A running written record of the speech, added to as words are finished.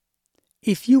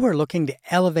If you are looking to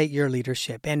elevate your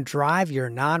leadership and drive your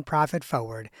nonprofit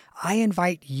forward, I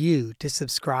invite you to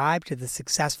subscribe to the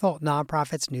Successful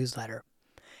Nonprofits newsletter.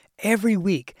 Every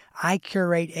week, I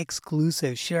curate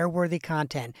exclusive share-worthy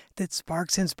content that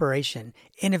sparks inspiration,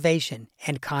 innovation,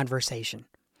 and conversation.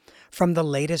 From the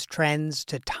latest trends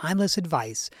to timeless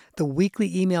advice, the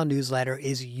weekly email newsletter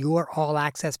is your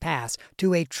all-access pass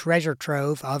to a treasure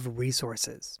trove of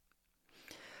resources.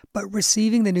 But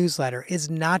receiving the newsletter is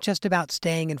not just about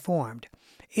staying informed.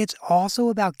 It's also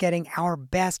about getting our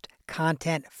best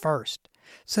content first.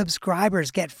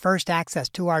 Subscribers get first access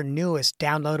to our newest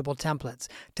downloadable templates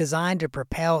designed to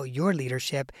propel your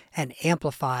leadership and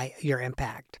amplify your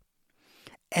impact.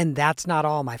 And that's not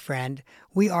all, my friend.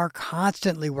 We are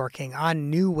constantly working on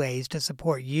new ways to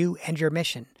support you and your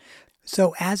mission.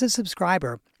 So as a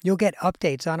subscriber, you'll get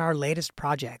updates on our latest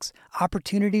projects,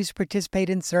 opportunities to participate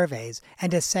in surveys,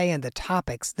 and to say in the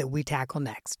topics that we tackle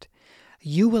next.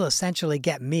 You will essentially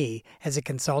get me as a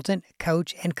consultant,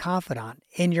 coach, and confidant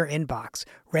in your inbox,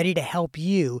 ready to help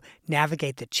you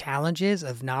navigate the challenges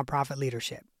of nonprofit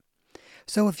leadership.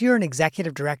 So if you're an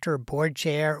executive director, board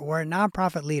chair, or a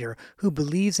nonprofit leader who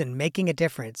believes in making a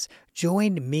difference,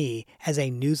 join me as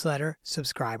a newsletter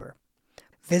subscriber.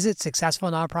 Visit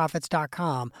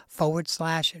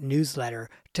successfulnonprofits.com/newsletter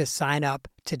to sign up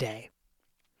today.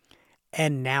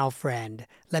 And now, friend,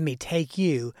 let me take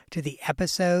you to the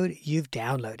episode you've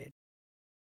downloaded.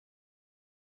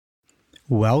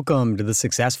 Welcome to the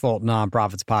Successful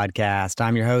Nonprofits Podcast.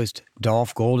 I'm your host,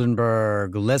 Dolph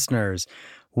Goldenberg. Listeners,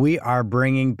 we are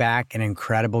bringing back an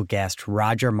incredible guest,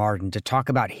 Roger Martin, to talk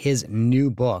about his new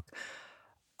book,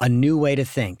 A New Way to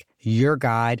Think, Your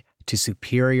Guide to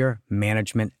Superior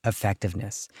Management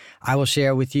Effectiveness. I will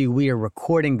share with you, we are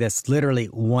recording this literally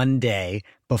one day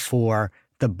before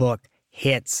the book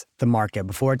hits the market,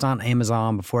 before it's on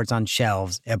Amazon, before it's on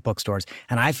shelves at bookstores.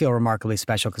 And I feel remarkably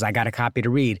special because I got a copy to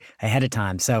read ahead of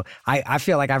time. So I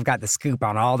feel like I've got the scoop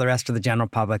on all the rest of the general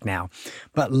public now.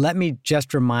 But let me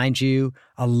just remind you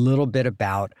a little bit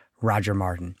about Roger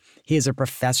Martin. He is a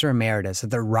professor emeritus at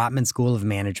the Rotman School of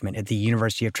Management at the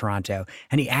University of Toronto,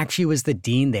 and he actually was the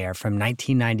dean there from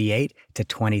 1998 to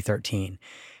 2013.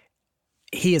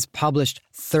 He has published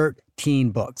 13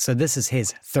 books, so this is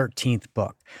his 13th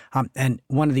book. And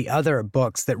one of the other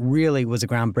books that really was a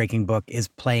groundbreaking book is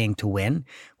Playing to Win,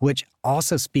 which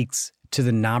also speaks to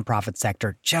the nonprofit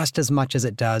sector just as much as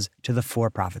it does to the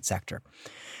for-profit sector.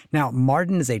 Now,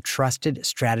 Martin is a trusted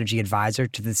strategy advisor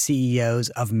to the CEOs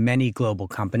of many global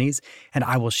companies, and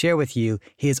I will share with you,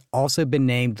 he has also been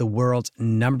named the world's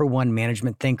 #1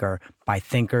 management thinker by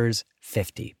Thinkers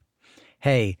 50.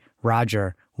 Hey,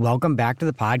 Roger, welcome back to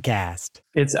the podcast.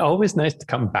 It's always nice to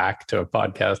come back to a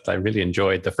podcast I really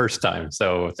enjoyed the first time.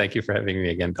 So thank you for having me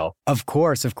again, Dolph. Of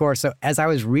course. So as I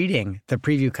was reading the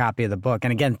preview copy of the book,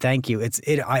 and again, thank you.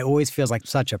 I always feels like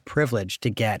such a privilege to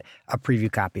get a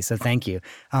preview copy. So thank you.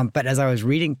 But as I was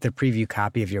reading the preview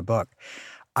copy of your book,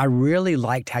 I really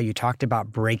liked how you talked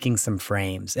about breaking some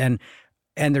frames.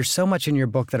 And there's so much in your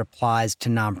book that applies to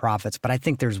nonprofits, but I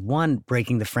think there's one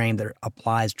breaking the frame that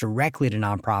applies directly to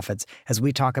nonprofits as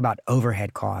we talk about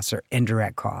overhead costs or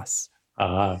indirect costs.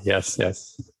 Yes.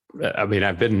 I mean,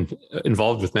 I've been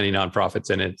involved with many nonprofits,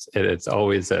 and it's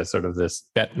always a sort of this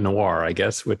bête noire, I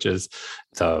guess, which is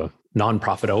the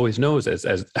nonprofit always knows,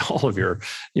 as all of your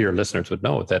listeners would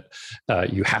know, that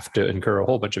you have to incur a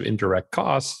whole bunch of indirect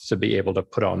costs to be able to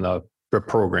put on the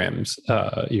programs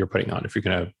you're putting on. If you're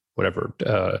going to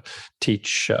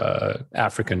teach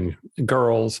African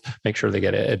girls, make sure they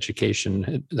get an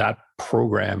education. That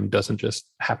program doesn't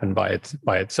just happen by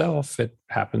itself. It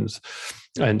happens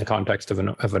in the context of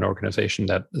an organization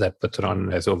that puts it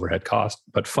on as overhead cost.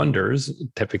 But funders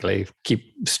typically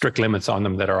keep strict limits on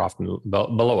them that are often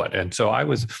below it. And so I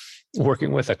was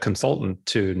working with a consultant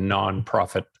to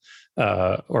nonprofit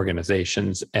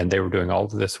organizations, and they were doing all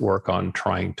of this work on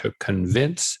trying to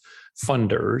convince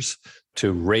funders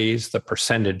to raise the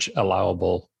percentage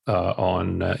allowable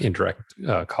on indirect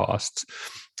costs.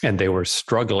 And they were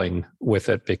struggling with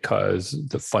it because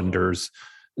the funders,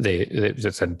 they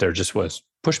just said there just was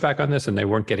pushback on this and they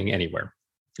weren't getting anywhere.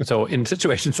 So in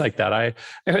situations like that, I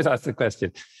always ask the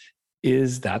question,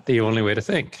 is that the only way to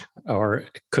think? Or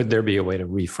could there be a way to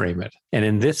reframe it? And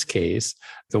in this case,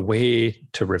 the way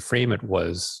to reframe it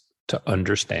was to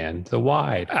understand the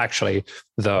why. Actually,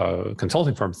 the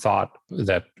consulting firm thought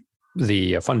that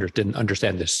the funders didn't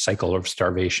understand this cycle of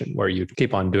starvation, where you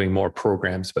keep on doing more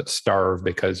programs but starve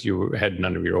because you had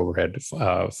none of your overhead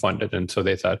funded. And so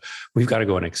they thought, we've got to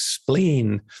go and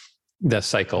explain the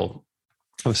cycle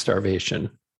of starvation.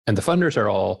 And the funders are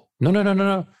all,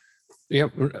 no.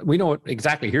 we know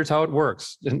exactly. Here's how it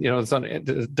works. And, it's on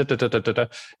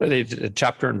a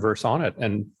chapter and verse on it.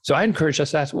 And so I encourage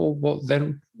us to ask, well,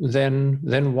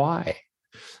 then why?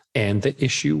 And the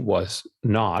issue was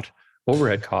not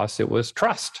overhead costs. It was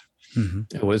trust.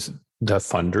 Mm-hmm. It was the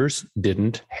funders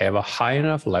didn't have a high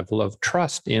enough level of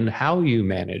trust in how you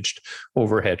managed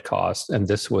overhead costs. And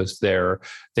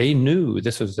they knew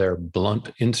this was their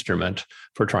blunt instrument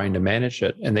for trying to manage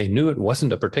it. And they knew it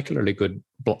wasn't a particularly good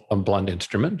blunt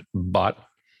instrument, but,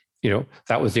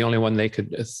 that was the only one they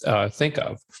could think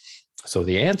of. So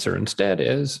the answer instead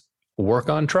is work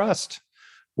on trust.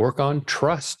 Work on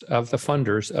trust of the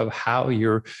funders of how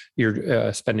you're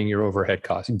spending your overhead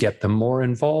costs. Get them more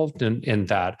involved in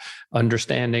that,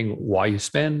 understanding why you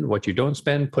spend, what you don't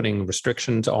spend, putting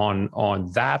restrictions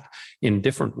on that in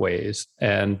different ways,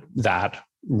 and that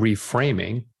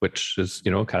reframing, which is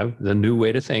kind of the new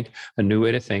way to think. A new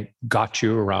way to think got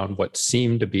you around what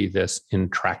seemed to be this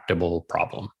intractable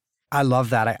problem. I love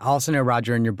that. I also know,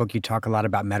 Roger, in your book, you talk a lot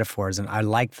about metaphors, and I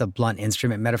like the blunt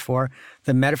instrument metaphor.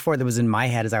 The metaphor that was in my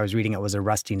head as I was reading it was a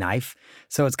rusty knife.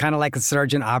 So it's kind of like a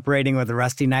surgeon operating with a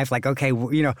rusty knife, like, okay,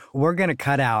 we're going to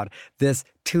cut out this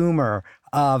tumor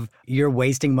of you're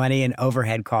wasting money and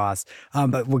overhead costs,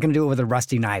 but we're going to do it with a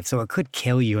rusty knife. So it could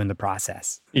kill you in the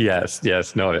process. Yes.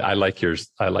 No, I like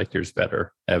yours. I like yours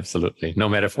better. Absolutely. No,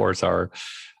 metaphors are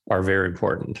very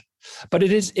important. But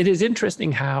it is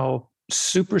interesting how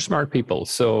super smart people.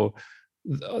 So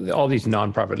all these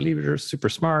nonprofit leaders, super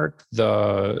smart.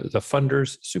 The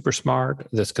funders, super smart.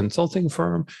 This consulting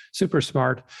firm, super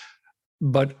smart.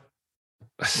 But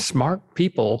smart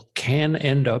people can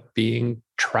end up being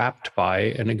trapped by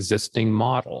an existing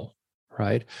model,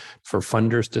 right? For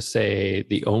funders to say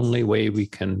the only way we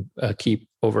can keep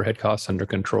overhead costs under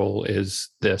control is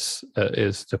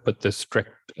to put this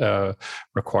strict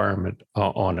requirement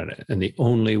on it, and the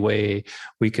only way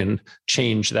we can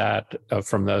change that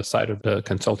from the side of the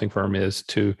consulting firm is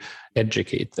to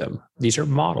educate them. These are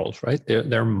models, right?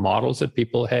 They're models that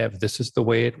people have. This is the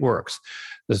way it works.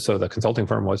 So the consulting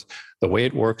firm was, the way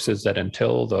it works is that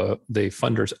until the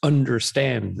funders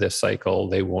understand this cycle,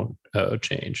 they won't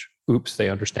change. Oops, they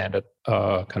understand it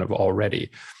kind of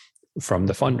already. From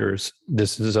the funders,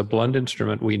 this is a blunt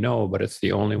instrument, we know, but it's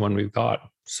the only one we've got.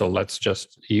 So let's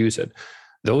just use it.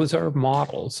 Those are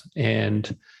models.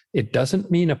 And it doesn't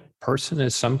mean a person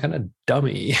is some kind of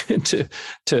dummy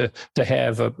to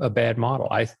have a bad model.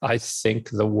 I think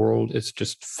the world is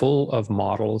just full of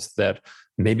models that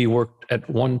maybe worked at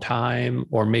one time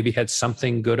or maybe had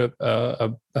something good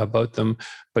about them,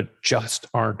 but just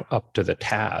aren't up to the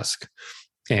task.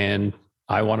 And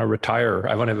I want to retire.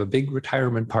 I want to have a big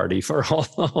retirement party for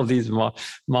all these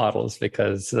models,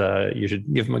 because you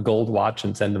should give them a gold watch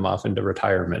and send them off into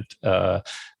retirement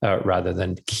rather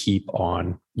than keep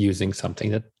on using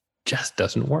something that just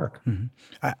doesn't work.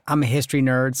 Mm-hmm. I'm a history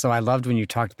nerd, so I loved when you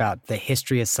talked about the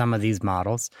history of some of these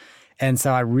models. And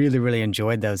so I really, really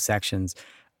enjoyed those sections.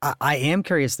 I am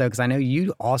curious, though, because I know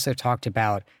you also talked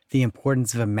about the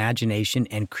importance of imagination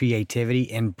and creativity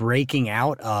and breaking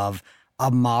out of a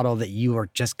model that you are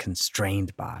just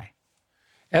constrained by.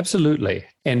 Absolutely.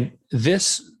 And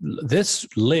this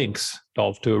links,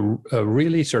 Dolph, to a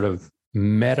really sort of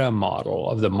meta model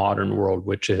of the modern world,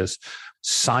 which is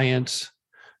science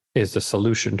is the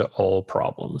solution to all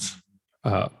problems,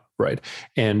 right?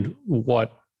 And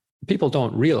what people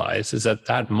don't realize is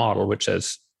that model, which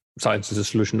says science is a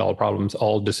solution to all problems,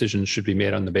 all decisions should be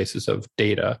made on the basis of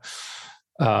data.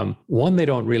 One, they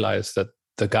don't realize that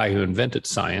the guy who invented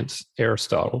science,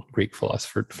 Aristotle, Greek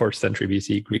philosopher, 4th century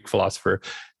BC, Greek philosopher,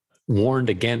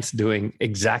 warned against doing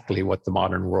exactly what the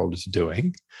modern world is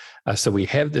doing. So we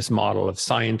have this model of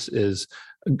science is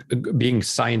being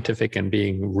scientific and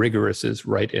being rigorous is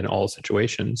right in all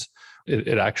situations.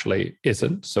 It actually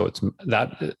isn't. So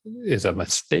that is a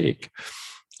mistake.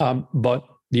 But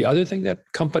the other thing that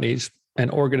companies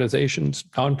and organizations,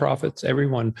 nonprofits,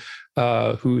 everyone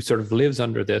who sort of lives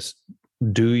under this,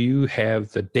 do you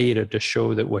have the data to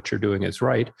show that what you're doing is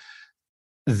right?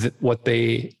 What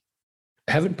they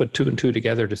haven't put two and two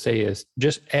together to say is,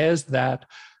 just as that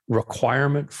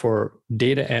requirement for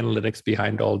data analytics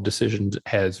behind all decisions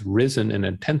has risen and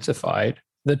intensified,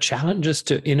 the challenges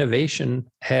to innovation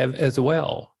have as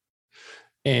well.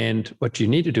 And what you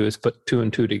need to do is put two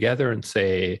and two together and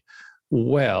say,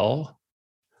 well,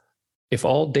 if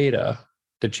all data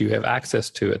that you have access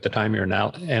to at the time you're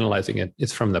now analyzing it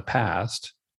is from the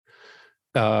past,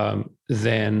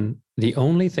 then the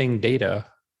only thing data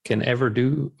can ever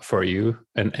do for you,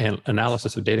 and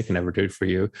analysis of data can ever do for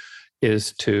you,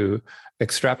 is to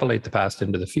extrapolate the past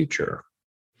into the future.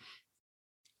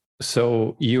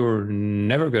 So you're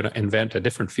never going to invent a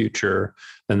different future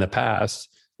than the past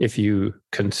if you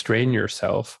constrain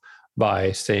yourself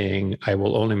by saying, I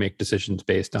will only make decisions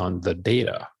based on the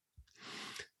data.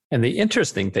 And the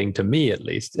interesting thing, to me at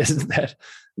least, is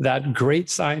that great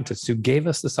scientist who gave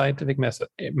us the scientific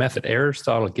method,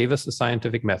 Aristotle gave us the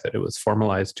scientific method. It was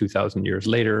formalized 2,000 years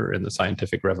later in the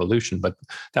scientific revolution, but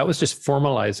that was just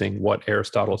formalizing what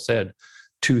Aristotle said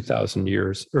 2,000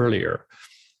 years earlier.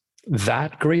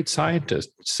 That great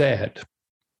scientist said,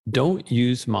 don't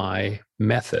use my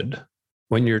method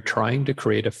when you're trying to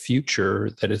create a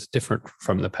future that is different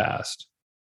from the past.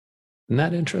 Isn't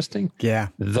that interesting? Yeah.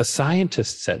 The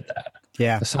scientist said that.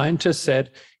 Yeah. The scientist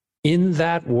said, in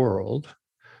that world,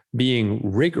 being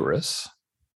rigorous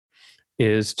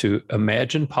is to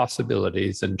imagine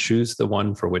possibilities and choose the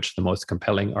one for which the most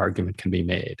compelling argument can be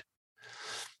made.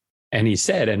 And he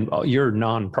said, and your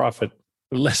nonprofit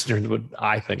listeners would,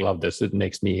 I think, love this. It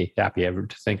makes me happy ever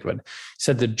to think of it. He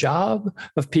said, the job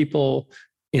of people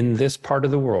in this part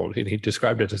of the world, and he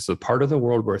described it as the part of the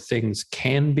world where things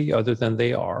can be other than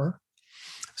they are,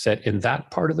 said in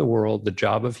that part of the world, the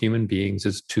job of human beings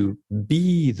is to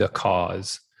be the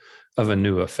cause of a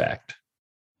new effect.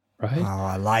 Right? Oh,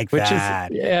 I like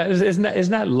that. Isn't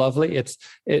that lovely?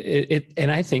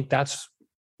 And I think that's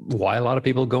why a lot of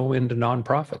people go into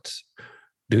nonprofits.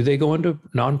 Do they go into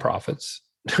nonprofits?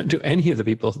 Do any of the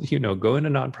people go into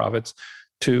nonprofits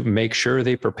to make sure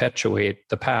they perpetuate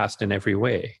the past in every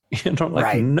way?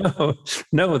 Right.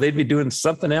 No, they'd be doing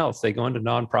something else. They go into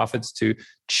nonprofits to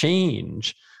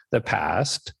change the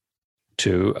past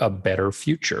to a better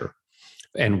future.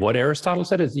 And what Aristotle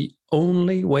said is the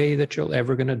only way that you're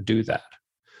ever going to do that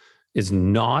is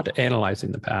not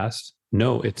analyzing the past.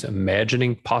 No, it's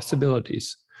imagining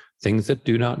possibilities, things that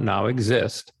do not now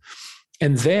exist.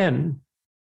 And then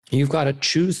you've got to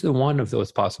choose the one of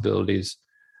those possibilities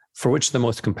for which the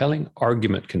most compelling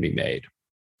argument can be made.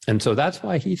 And so that's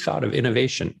why he thought of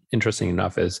innovation, interesting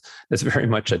enough, as very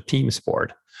much a team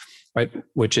sport, right?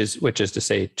 Which is to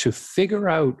say, to figure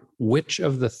out which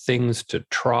of the things to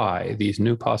try, these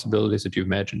new possibilities that you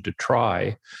imagine to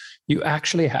try, you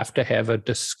actually have to have a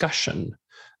discussion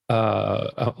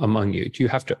among you. You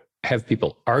have to have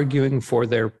people arguing for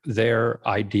their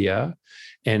idea,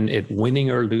 and it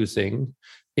winning or losing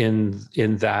in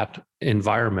that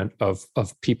environment of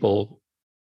people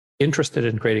interested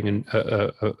in creating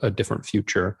a different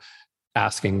future,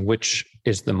 asking which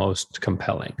is the most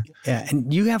compelling. Yeah,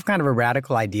 and you have kind of a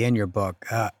radical idea in your book,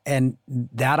 and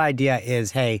that idea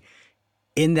is, hey,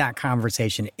 in that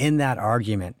conversation, in that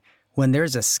argument, when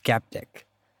there's a skeptic,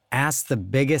 ask the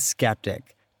biggest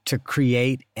skeptic to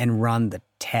create and run the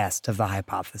test of the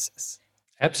hypothesis.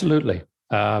 Absolutely,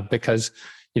 because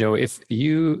if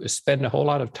you spend a whole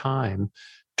lot of time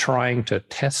trying to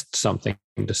test something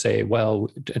to say, well,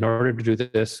 in order to do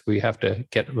this, we have to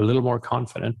get a little more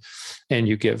confident, and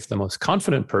you give the most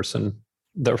confident person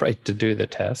the right to do the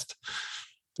test,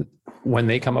 when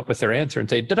they come up with their answer and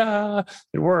say, ta-da,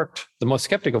 it worked, the most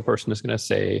skeptical person is going to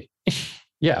say,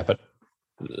 yeah, but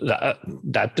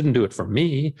that didn't do it for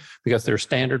me, because their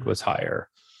standard was higher.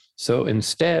 So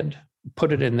instead,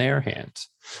 put it in their hands.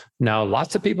 Now,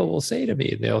 lots of people will say to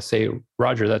me, they'll say,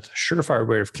 Roger, that's a surefire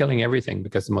way of killing everything,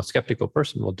 because the most skeptical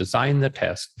person will design the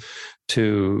test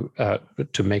to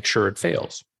make sure it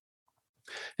fails.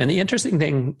 And the interesting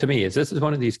thing to me is this is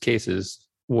one of these cases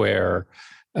where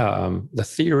the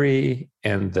theory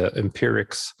and the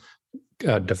empirics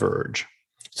diverge.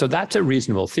 So that's a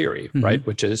reasonable theory, mm-hmm. right?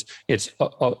 Which is, it's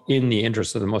in the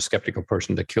interest of the most skeptical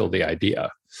person to kill the idea.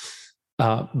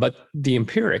 But the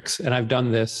empirics, and I've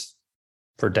done this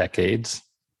for decades,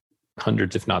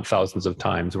 hundreds, if not thousands of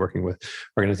times working with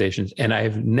organizations, and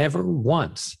I've never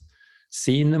once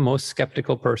seen the most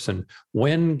skeptical person,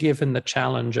 when given the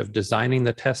challenge of designing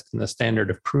the test and the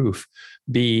standard of proof,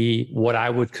 be what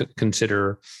I would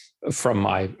consider, from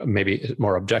my maybe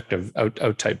more objective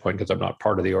outside point, because I'm not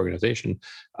part of the organization,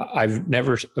 I've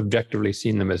never objectively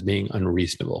seen them as being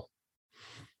unreasonable.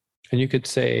 And you could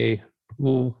say,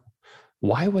 well,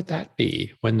 why would that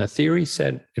be? When the theory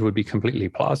said it would be completely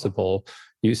plausible,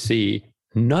 you see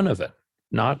none of it,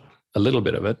 not a little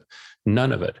bit of it,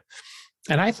 none of it.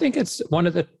 And I think it's one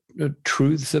of the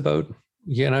truths about,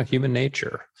 human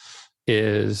nature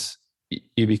is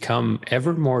you become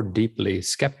ever more deeply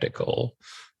skeptical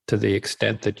to the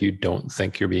extent that you don't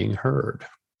think you're being heard.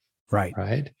 Right.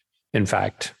 Right. In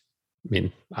fact,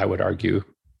 I would argue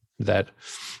that,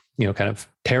 kind of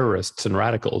terrorists and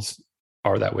radicals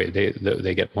are that way.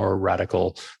 They get more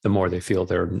radical the more they feel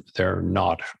they're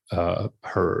not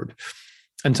heard.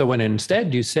 And so when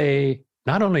instead you say,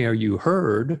 not only are you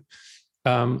heard,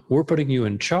 we're putting you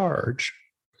in charge,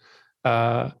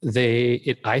 I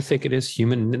think it is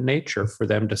human nature for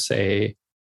them to say,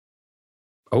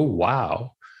 oh,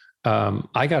 wow,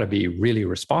 I got to be really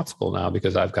responsible now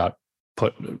because I've got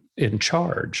put in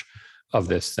charge of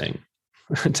this thing.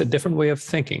 It's a different way of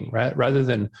thinking, right? Rather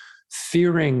than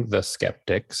fearing the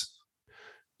skeptics,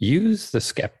 use the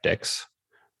skeptics,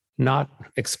 not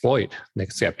exploit the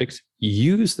skeptics,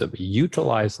 use them,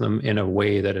 utilize them in a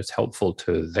way that is helpful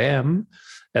to them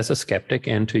as a skeptic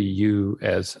and to you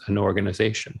as an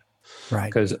organization. Right.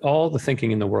 Because all the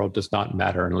thinking in the world does not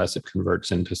matter unless it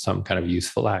converts into some kind of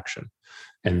useful action.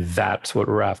 And that's what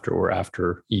we're after. We're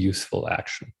after useful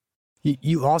action.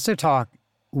 You also talk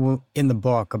in the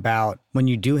book about when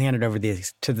you do hand it over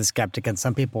to the skeptic, and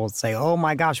some people will say, oh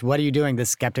my gosh, what are you doing? This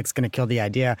skeptic's going to kill the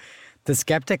idea. The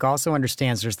skeptic also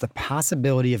understands there's the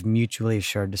possibility of mutually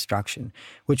assured destruction,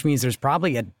 which means there's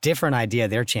probably a different idea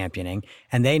they're championing,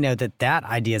 and they know that that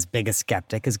idea's biggest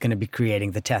skeptic is going to be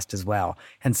creating the test as well.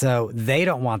 And so they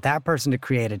don't want that person to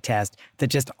create a test that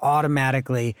just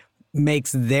automatically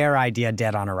makes their idea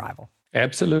dead on arrival.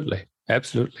 Absolutely.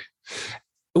 Absolutely.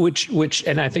 Which,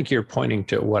 and I think you're pointing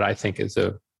to what I think is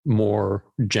a more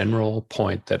general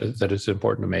point that is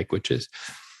important to make, which is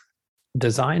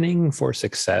designing for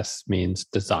success means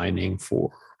designing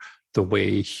for the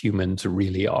way humans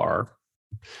really are,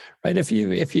 right? If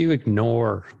you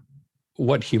ignore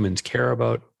what humans care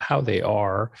about, how they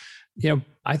are,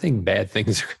 I think bad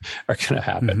things are going to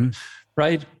happen,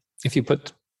 right? If you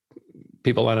put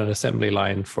people on an assembly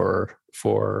line for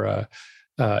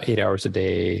 8 hours a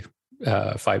day,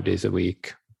 5 days a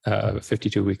week,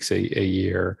 52 weeks a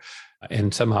year,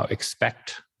 and somehow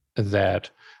expect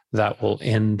that will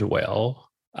end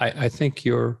well, I think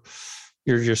you're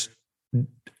just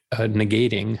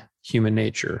negating human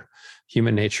nature.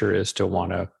 Human nature is to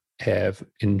want to have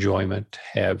enjoyment,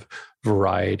 have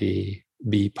variety,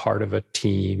 be part of a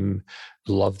team,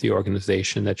 love the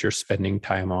organization that you're spending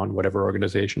time on, whatever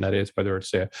organization that is, whether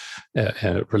it's a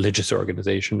religious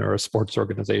organization or a sports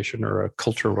organization or a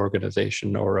cultural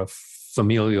organization or a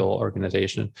familial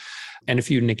organization. And if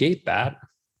you negate that,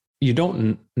 you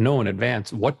don't know in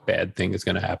advance what bad thing is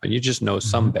going to happen. You just know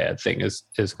some bad thing is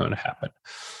going to happen.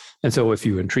 And so if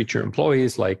you entreat your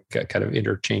employees like kind of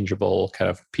interchangeable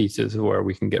kind of pieces where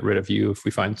we can get rid of you if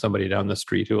we find somebody down the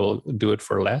street who will do it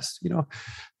for less,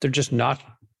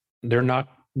 they're not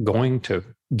going to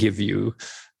give you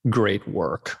great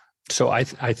work. So I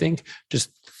think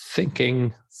just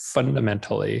thinking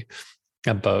fundamentally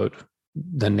about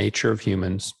the nature of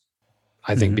humans,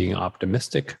 I think being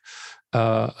optimistic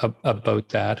about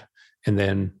that, and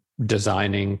then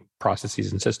designing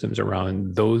processes and systems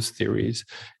around those theories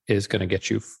is going to get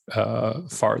you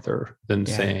farther than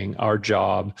saying our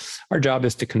job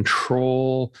is to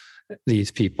control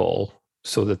these people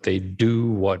so that they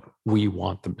do what we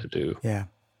want them to do. Yeah.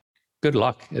 Good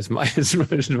luck is my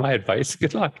advice.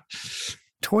 Good luck.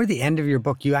 Toward the end of your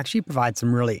book, you actually provide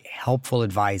some really helpful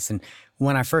advice. And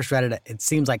when I first read it, it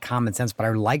seems like common sense, but I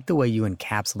like the way you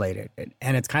encapsulate it.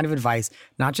 And it's kind of advice,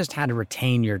 not just how to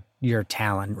retain your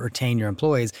talent, retain your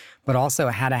employees, but also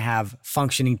how to have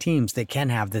functioning teams that can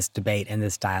have this debate and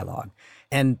this dialogue.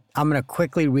 And I'm going to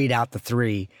quickly read out the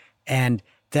three, and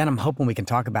then I'm hoping we can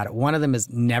talk about it. One of them is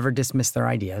never dismiss their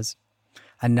ideas.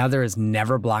 Another is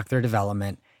never block their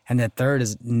development. And the third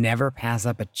is never pass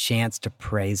up a chance to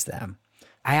praise them.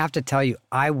 I have to tell you,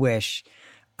 I wish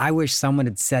someone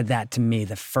had said that to me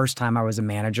the first time I was a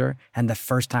manager and the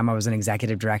first time I was an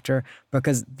executive director,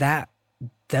 because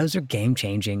those are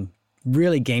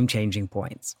really game-changing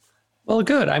points. Well,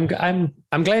 good.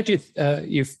 I'm glad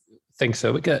you think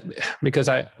so, because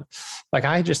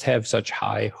I just have such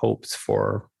high hopes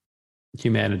for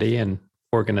humanity and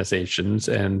organizations,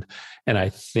 and I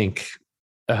think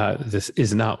this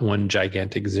is not one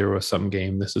gigantic zero-sum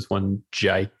game. This is one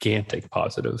gigantic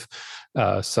positive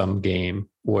sum game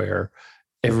where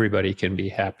everybody can be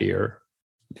happier.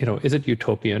 Is it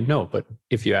utopian? No, but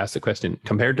if you ask the question,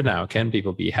 compared to now, can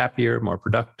people be happier, more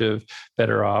productive,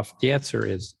 better off? The answer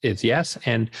is yes,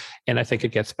 and I think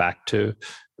it gets back to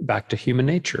human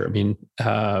nature. I mean,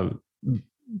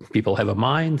 people have a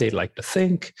mind; they like to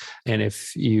think, and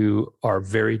if you are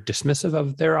very dismissive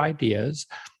of their ideas,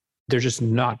 they're just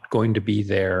not going to be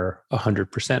there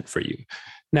 100% for you.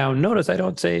 Now, notice I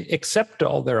don't say accept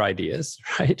all their ideas,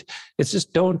 right? It's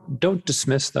just don't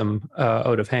dismiss them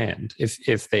out of hand.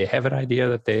 If they have an idea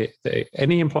that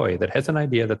any employee that has an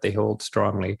idea that they hold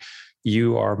strongly,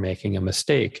 you are making a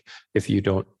mistake if you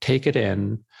don't take it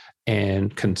in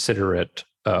and consider it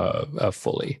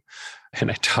fully. and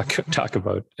I talk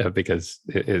about because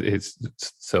it's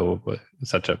so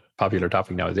such a popular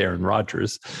topic now is Aaron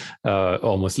Rodgers,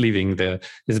 almost leaving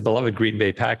his beloved Green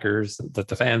Bay Packers that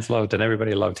the fans loved and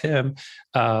everybody loved him,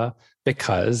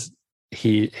 because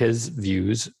his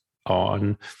views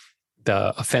on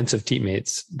the offensive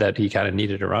teammates that he kind of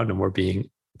needed around him were being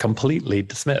completely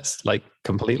dismissed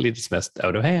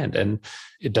out of hand. And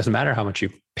it doesn't matter how much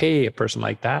you pay a person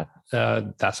like that,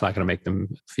 that's not going to make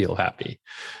them feel happy.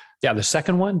 Yeah, the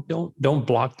second one, don't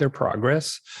block their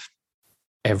progress.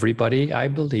 Everybody, I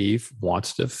believe,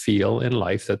 wants to feel in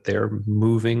life that they're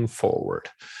moving forward,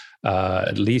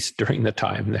 at least during the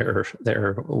time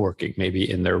they're working. Maybe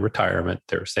in their retirement,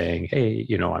 they're saying, "Hey,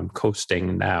 I'm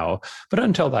coasting now." But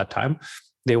until that time,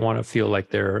 they want to feel like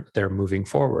they're moving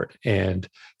forward. And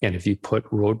if you put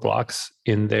roadblocks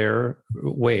in their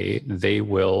way, they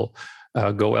will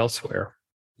go elsewhere.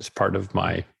 It's part of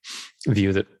my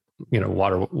view that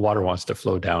water wants to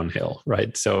flow downhill,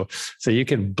 right? So you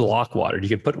can block water. You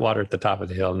can put water at the top of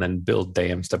the hill and then build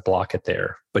dams to block it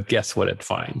there. But guess what it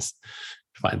finds?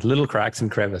 It finds little cracks and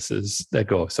crevices that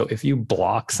go. So if you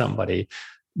block somebody,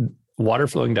 water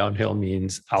flowing downhill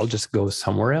means I'll just go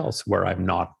somewhere else where I'm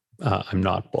not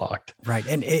blocked. Right.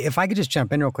 And if I could just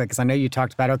jump in real quick, because I know you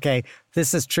talked about, okay,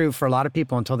 this is true for a lot of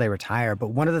people until they retire. But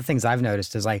one of the things I've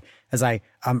noticed is as I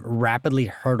rapidly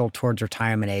hurdle towards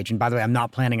retirement age, and by the way, I'm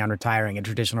not planning on retiring at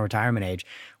traditional retirement age.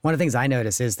 One of the things I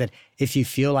notice is that if you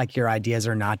feel like your ideas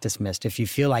are not dismissed, if you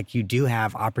feel like you do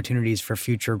have opportunities for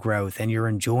future growth and you're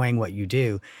enjoying what you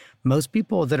do, most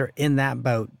people that are in that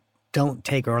boat don't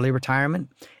take early retirement.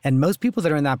 And most people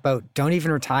that are in that boat don't even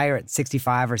retire at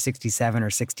 65 or 67 or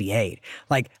 68.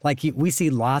 We see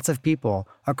lots of people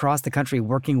across the country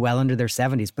working well into their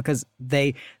 70s because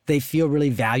they feel really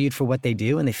valued for what they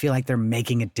do and they feel like they're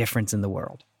making a difference in the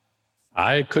world.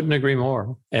 I couldn't agree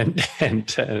more. And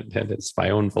it's my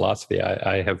own philosophy.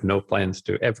 I have no plans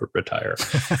to ever retire.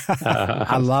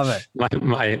 I love it.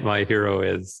 My hero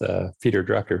is Peter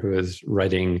Drucker, who is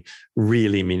writing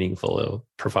really meaningful,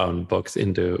 profound books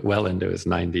well into his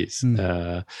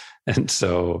 90s. And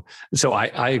so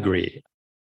I agree.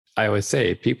 I always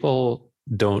say people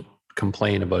don't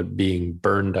complain about being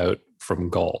burned out from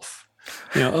golf.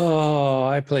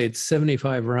 I played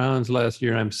 75 rounds last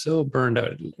year and I'm so burned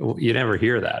out. You never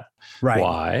hear that. Right.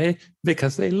 Why?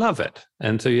 Because they love it.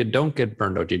 And so you don't get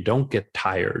burned out. You don't get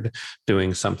tired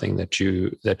doing something that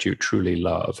you truly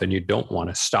love, and you don't want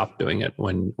to stop doing it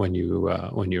when you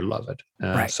love it.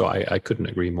 Right. So I couldn't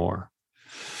agree more.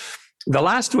 The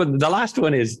last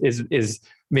one is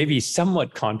maybe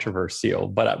somewhat controversial,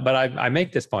 but I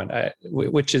make this point,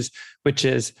 which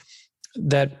is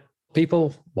that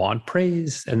people want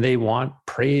praise, and they want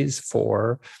praise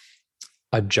for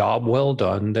a job well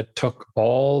done that took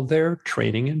all their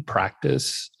training and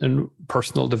practice and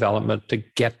personal development to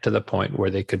get to the point where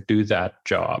they could do that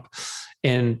job.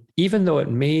 And even though it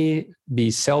may be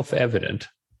self-evident,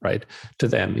 right, to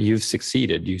them, you've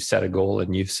succeeded, you set a goal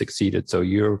and you've succeeded, so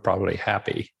you're probably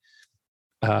happy.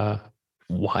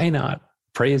 Why not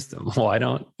praise them? Why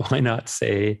not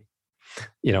say,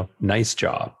 nice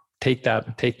job? Take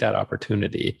that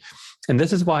opportunity. And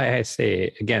this is why I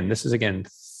say, this is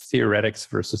theoretics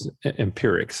versus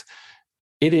empirics.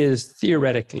 It is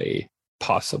theoretically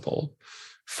possible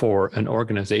for an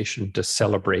organization to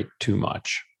celebrate too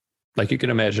much. Like you can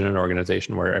imagine an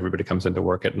organization where everybody comes into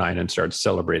work at 9 and starts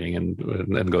celebrating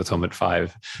and goes home at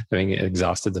 5, having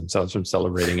exhausted themselves from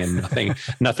celebrating, and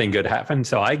nothing good happens.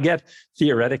 So I get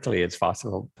theoretically it's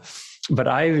possible, but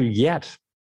I've yet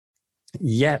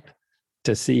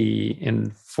to see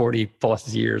in 40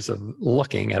 plus years of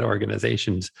looking at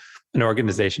organizations, an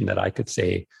organization that I could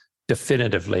say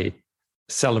definitively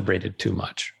celebrated too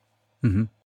much. Mm-hmm.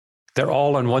 They're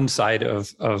all on one side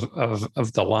of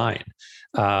the line.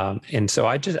 And so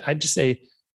I just say,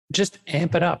 just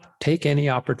amp it up. Take any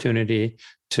opportunity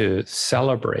to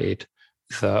celebrate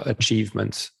the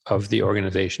achievements of the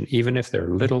organization, even if they're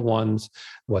little ones.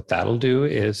 What that'll do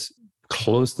is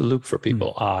close the loop for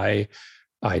people. Mm-hmm.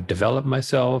 I developed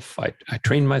myself, I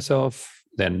trained myself,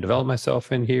 then developed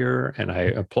myself in here, and I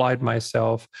applied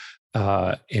myself,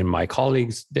 and my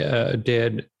colleagues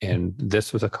did, and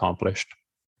this was accomplished.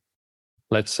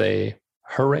 Let's say,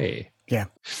 hooray. Yeah.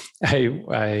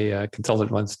 I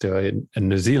consulted once to a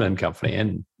New Zealand company,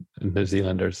 and New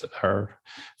Zealanders are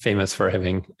famous for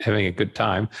having a good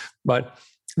time, but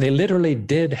they literally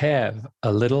did have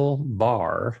a little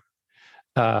bar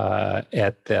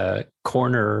at the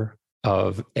corner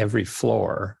of every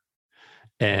floor,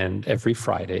 and every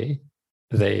Friday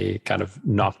they kind of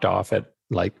knocked off at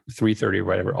like 3:30 or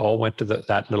whatever, all went to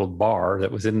that little bar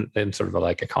that was in sort of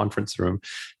like a conference room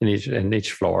in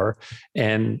each floor,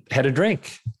 and had a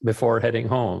drink before heading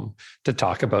home to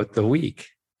talk about the week.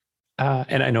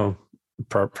 And I know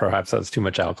perhaps that's too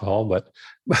much alcohol, but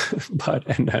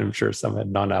and I'm sure some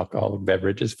had non-alcoholic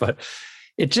beverages, but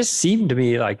it just seemed to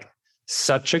me like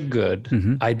such a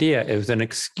good idea. It was an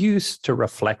excuse to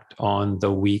reflect on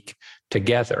the week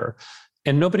together,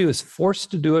 and nobody was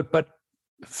forced to do it. But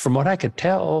from what I could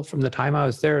tell from the time I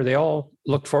was there, they all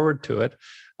looked forward to it.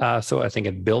 So I think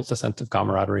it built a sense of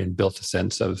camaraderie and built a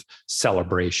sense of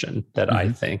celebration that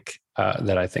I think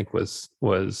was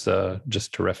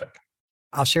just terrific.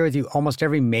 I'll share with you, almost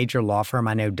every major law firm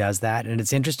I know does that. And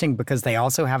it's interesting because they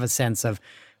also have a sense of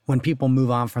when people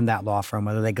move on from that law firm,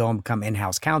 whether they go and become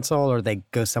in-house counsel or they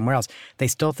go somewhere else, they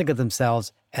still think of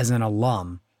themselves as an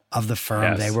alum of the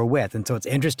firm they were with. And so it's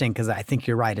interesting because I think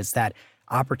you're right. It's that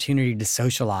opportunity to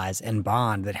socialize and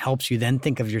bond that helps you then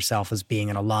think of yourself as being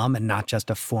an alum and not just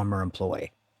a former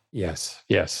employee. Yes.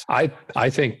 I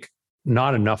think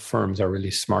not enough firms are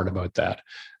really smart about that.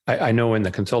 I know in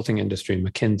the consulting industry,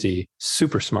 McKinsey,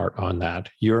 super smart on that.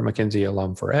 You're a McKinsey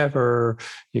alum forever.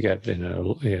 You get an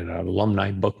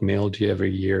alumni book mailed to you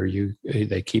every year.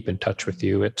 They keep in touch with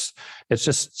you. It's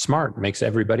just smart. Makes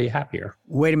everybody happier.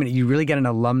 Wait a minute. You really get an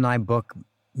alumni book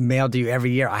mailed to you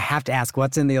every year? I have to ask,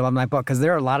 what's in the alumni book? Because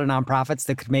there are a lot of nonprofits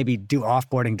that could maybe do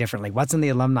offboarding differently. What's in the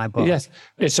alumni book? Yes,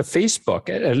 it's a Facebook,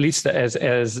 at least as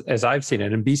I've seen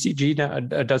it. And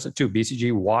BCG does it too.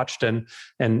 BCG watched and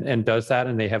does that,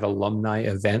 and they have alumni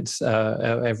events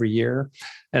every year,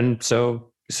 and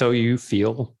so you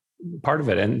feel part of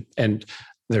it. And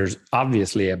there's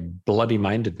obviously a bloody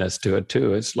mindedness to it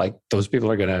too. It's like those people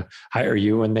are going to hire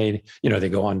you, and they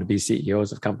go on to be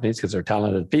CEOs of companies because they're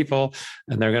talented people,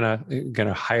 and they're going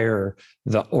to hire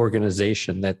the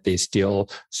organization that they still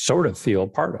sort of feel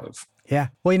part of. Yeah.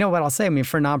 Well, you know what I'll say? I mean,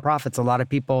 for nonprofits, a lot of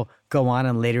people go on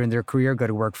and later in their career go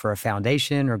to work for a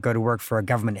foundation or go to work for a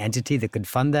government entity that could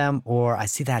fund them. Or I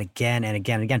see that again and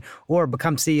again and again, or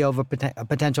become CEO of a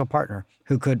potential partner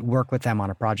who could work with them on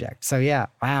a project. So yeah,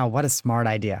 wow, what a smart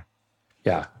idea.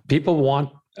 Yeah. People want,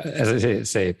 as I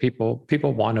say, people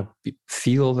want to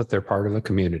feel that they're part of a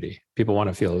community. People want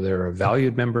to feel they're a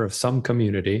valued member of some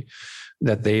community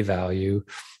that they value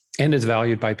and is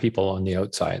valued by people on the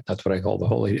outside. That's what I call the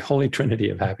holy trinity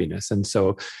of happiness. And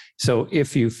so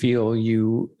if you feel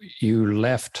you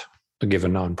left a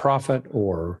given nonprofit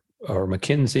or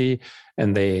McKinsey,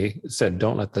 and they said,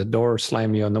 don't let the door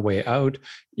slam you on the way out,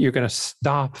 you're going to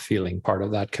stop feeling part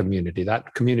of that community.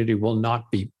 That community will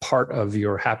not be part of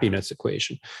your happiness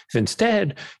equation. If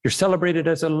instead you're celebrated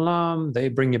as an alum, they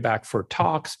bring you back for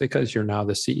talks because you're now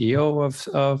the CEO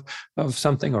of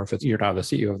something, or if you're now the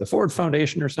CEO of the Ford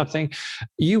Foundation or something,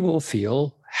 you will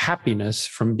feel happiness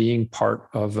from being part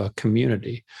of a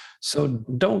community. So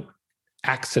don't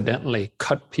accidentally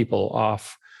cut people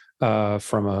off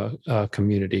from a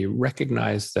community.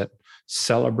 Recognize that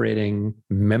celebrating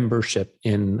membership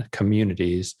in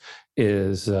communities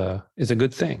is a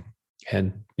good thing.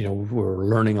 And we're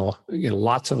learning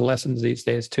lots of lessons these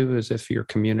days too. As if your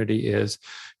community is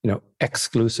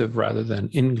exclusive rather than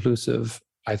inclusive,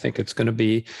 I think it's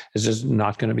just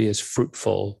not going to be as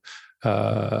fruitful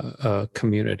a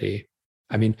community.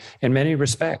 I mean, in many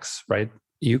respects, right?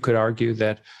 You could argue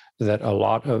that a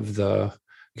lot of the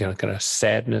kind of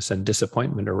sadness and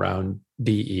disappointment around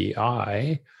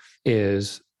DEI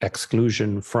is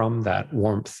exclusion from that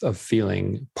warmth of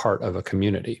feeling part of a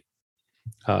community,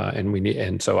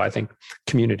 and so I think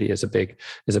community is a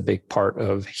big part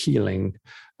of healing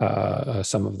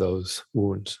some of those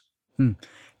wounds.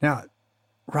 Now,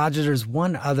 Roger, there's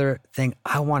one other thing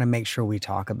I want to make sure we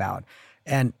talk about,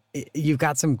 and you've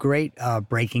got some great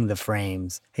breaking the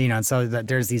frames, and so that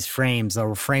there's these frames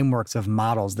or frameworks of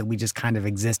models that we just kind of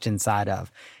exist inside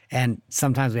of. And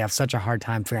sometimes we have such a hard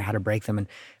time figuring out how to break them. And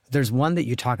there's one that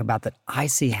you talk about that I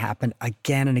see happen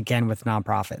again and again with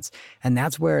nonprofits. And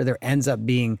that's where there ends up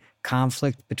being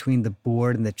conflict between the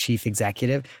board and the chief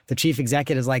executive. The chief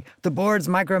executive is like, the board's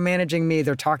micromanaging me.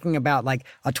 They're talking about like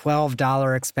a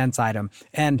 $12 expense item.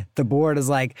 And the board is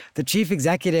like, the chief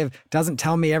executive doesn't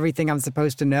tell me everything I'm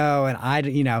supposed to know. And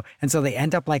and so they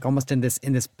end up like almost in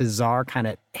this bizarre kind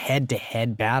of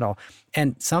head-to-head battle.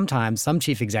 And sometimes some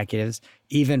chief executives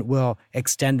even will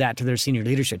extend that to their senior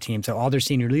leadership team. So all their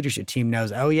senior leadership team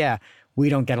knows, oh yeah, we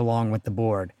don't get along with the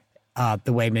board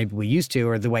the way maybe we used to,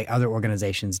 or the way other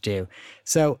organizations do.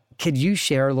 So could you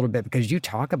share a little bit, because you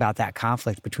talk about that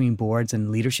conflict between boards and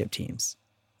leadership teams?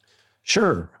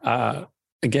 Sure.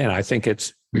 Again, I think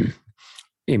it's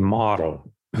a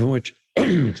model which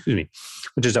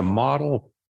is a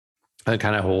model It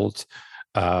kind of holds,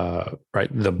 right?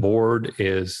 The board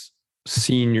is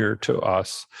senior to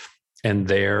us, and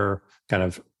they're kind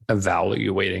of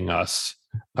evaluating us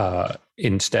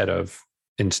instead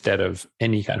of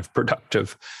any kind of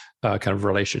productive kind of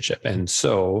relationship. And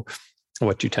so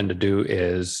what you tend to do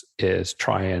is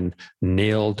try and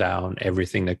nail down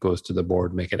everything that goes to the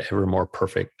board, make it ever more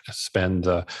perfect, spend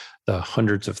the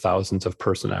hundreds of thousands of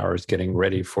person hours getting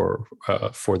ready for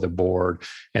the board,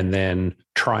 and then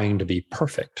trying to be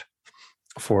perfect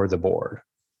for the board.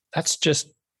 That's just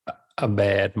a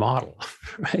bad model,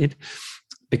 right?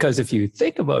 Because if you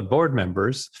think about board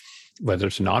members, whether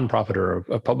it's a nonprofit or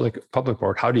a public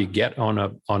board, how do you get on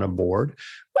a board?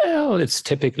 Well, it's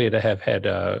typically to have had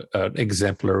an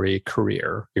exemplary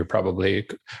career. You're probably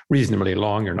reasonably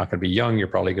long. You're not going to be young. You're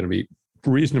probably going to be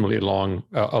reasonably long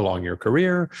along your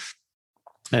career.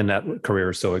 And that career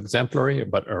is so exemplary,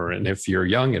 and if you're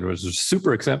young, it was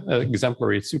super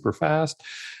exemplary, super fast.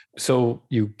 So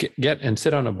you get and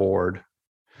sit on a board.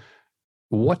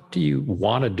 What do you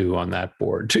want to do on that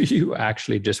board? Do you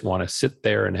actually just want to sit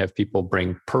there and have people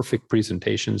bring perfect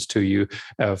presentations to you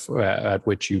at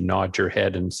which you nod your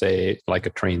head and say, like a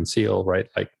trained seal, right?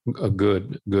 Like a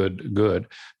good.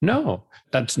 No,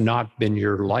 that's not been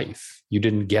your life. You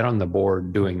didn't get on the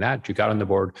board doing that. You got on the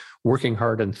board working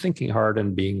hard and thinking hard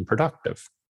and being productive.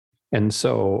 And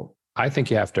so I think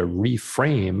you have to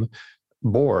reframe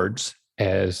boards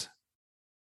as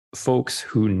folks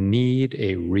who need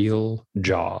a real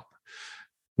job,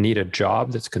 need a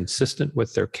job that's consistent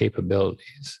with their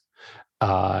capabilities,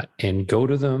 and go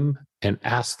to them and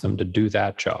ask them to do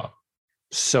that job.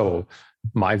 So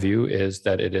my view is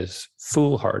that it is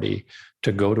foolhardy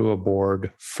to go to a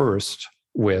board first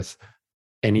with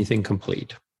anything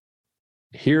complete.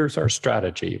 Here's our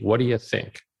strategy. What do you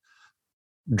think?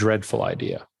 Dreadful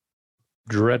idea.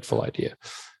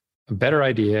 A better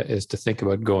idea is to think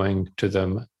about going to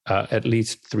them at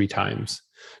least 3 times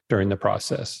during the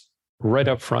process, right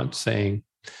up front, saying,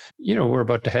 we're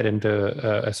about to head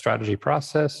into a strategy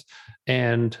process,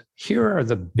 and here are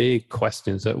the big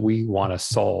questions that we want to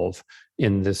solve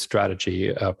in this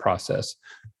strategy process.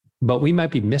 But we might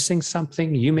be missing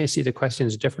something. You may see the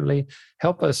questions differently.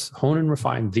 Help us hone and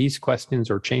refine these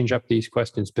questions or change up these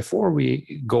questions before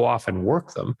we go off and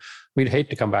work them. We'd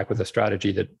hate to come back with a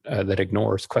strategy that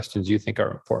ignores questions you think are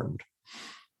important.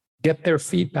 Get their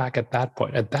feedback at that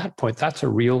point. At that point, that's a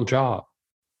real job.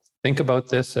 Think about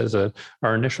this as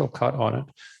our initial cut on it,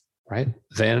 right?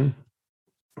 Then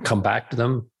come back to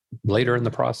them later in the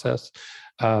process,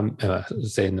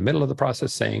 say in the middle of the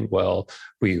process, saying, well,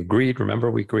 we agreed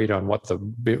on what the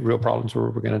real problems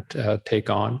were we're going to take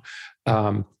on.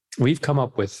 We've come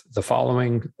up with the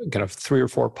following kind of 3 or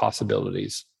 4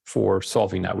 possibilities for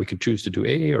solving that. We could choose to do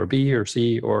A or B or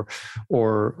C or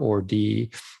D.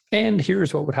 And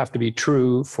here's what would have to be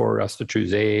true for us to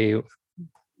choose A,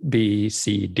 B,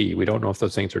 C, D. We don't know if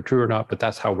those things are true or not, but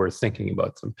that's how we're thinking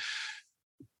about them.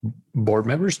 Board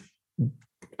members,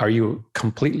 are you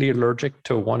completely allergic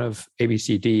to one of A, B,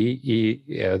 C, D, E,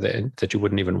 that you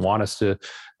wouldn't even want us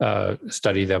to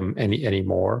study them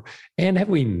anymore? And have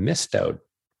we missed out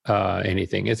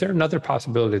anything? Is there another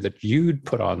possibility that you'd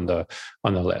put on the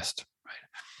list? Right.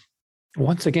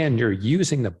 Once again, you're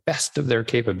using the best of their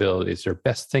capabilities, their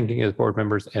best thinking as board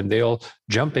members, and they'll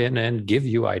jump in and give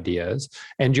you ideas,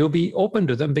 and you'll be open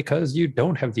to them because you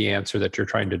don't have the answer that you're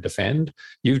trying to defend.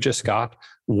 You've just got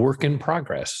work in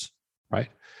progress, right?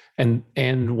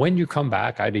 And when you come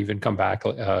back, I'd even come back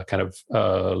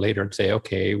later and say,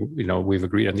 okay, we've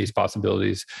agreed on these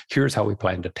possibilities. Here's how we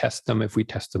plan to test them. If we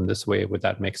test them this way, would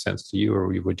that make sense to you? Or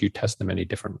would you test them any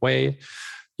different way?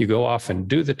 You go off and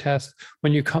do the test.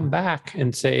 When you come back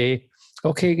and say,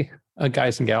 okay,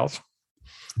 guys and gals,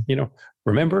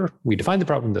 remember, we defined the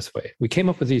problem this way. We came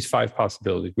up with these 5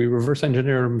 possibilities. We reverse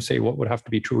engineer them, say what would have to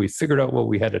be true. We figured out what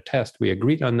we had to test. We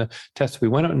agreed on the test. We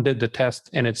went out and did the test,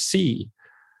 and it's C.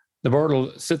 The board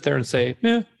will sit there and say,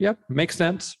 yep, makes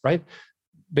sense, right?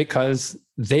 Because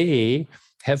they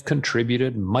have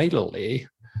contributed mightily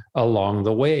along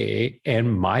the way.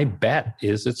 And my bet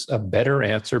is it's a better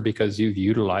answer because you've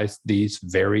utilized these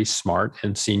very smart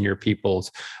and senior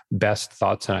people's best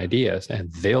thoughts and ideas.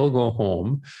 And they'll go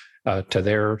home to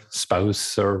their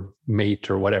spouse or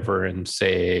mate or whatever and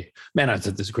say, man, I was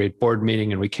at this great board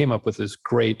meeting and we came up with this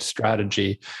great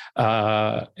strategy.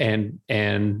 And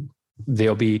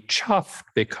they'll be chuffed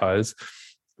because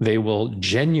they will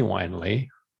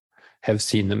genuinely have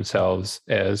seen themselves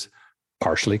as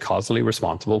partially causally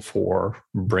responsible for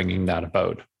bringing that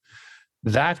about.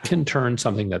 That can turn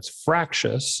something that's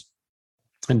fractious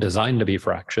and designed to be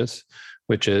fractious,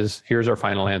 which is, here's our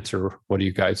final answer. What do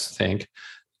you guys think?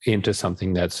 into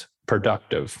something that's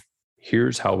productive.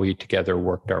 Here's how we together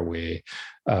worked our way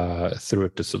through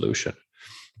it to solution.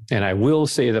 And I will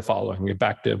say the following,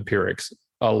 back to empirics.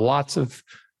 Lots of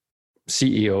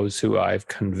CEOs who I've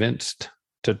convinced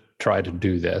to try to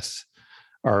do this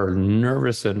are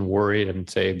nervous and worried and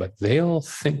say, but they'll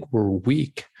think we're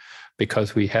weak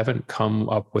because we haven't come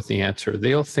up with the answer.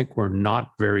 They'll think we're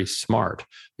not very smart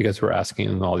because we're asking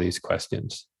them all these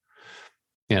questions.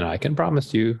 And I can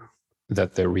promise you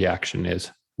that the reaction is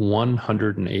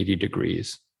 180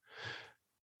 degrees.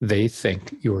 They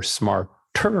think you're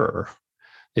smarter.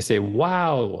 They say,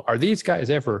 wow, are these guys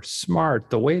ever smart?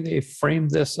 The way they frame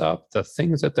this up, the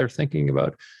things that they're thinking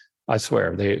about, I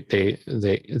swear,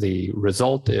 the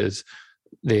result is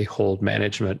they hold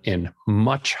management in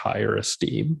much higher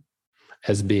esteem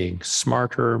as being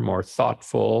smarter, more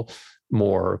thoughtful,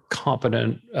 more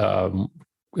competent,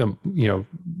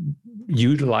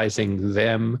 utilizing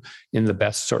them in the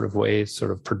best sort of ways,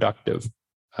 sort of productive.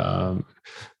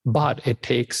 But it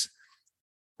takes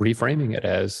reframing it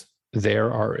as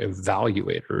there are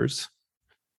evaluators,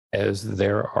 as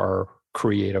there are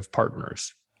creative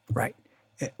partners. Right.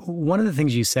 One of the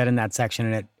things you said in that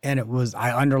section, and it was,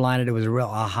 I underlined it, it was a real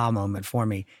aha moment for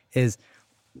me, is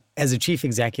as a chief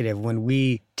executive, when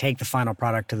we take the final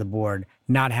product to the board,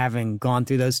 not having gone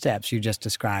through those steps you just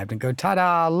described and go,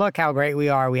 ta-da, look how great we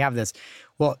are, we have this.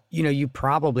 Well, you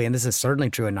probably, and this is certainly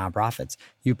true in nonprofits,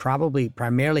 you probably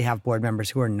primarily have board members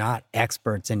who are not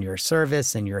experts in your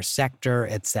service, in your sector,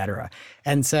 et cetera.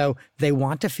 And so they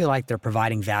want to feel like they're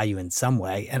providing value in some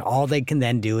way, and all they can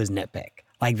then do is nitpick.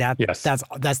 Like that, yes.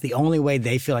 That's the only way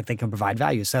they feel like they can provide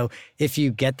value. So if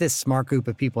you get this smart group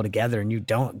of people together and you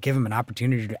don't give them an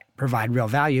opportunity to provide real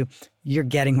value, you're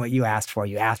getting what you asked for.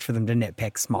 You asked for them to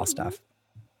nitpick small stuff.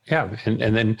 Yeah,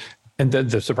 and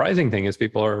the surprising thing is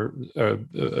people are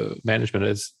management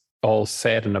is all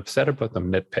sad and upset about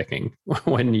them nitpicking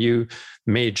when you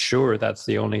made sure that's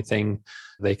the only thing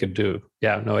they could do.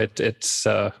 Yeah, no, it's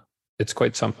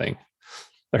quite something.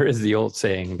 There is the old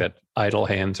saying that idle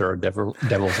hands are a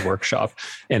devil's workshop,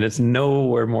 and it's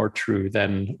nowhere more true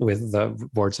than with the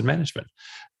boards and management.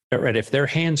 Right? If their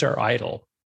hands are idle,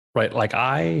 right? Like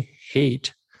I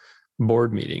hate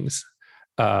board meetings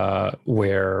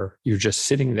where you're just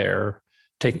sitting there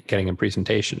getting a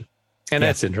presentation. And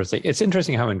that's interesting. It's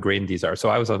interesting how ingrained these are. So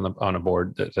I was on a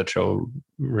board that shall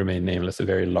remain nameless, a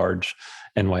very large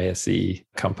NYSE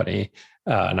company,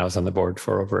 and I was on the board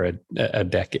for over a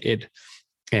decade.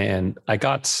 And I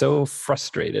got so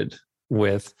frustrated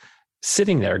with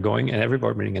sitting there, going in every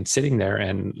board meeting and sitting there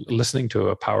and listening to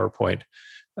a PowerPoint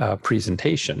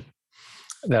presentation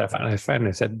that I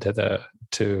finally said to the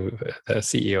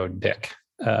CEO, Dick,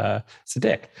 so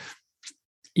Dick,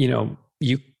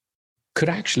 you could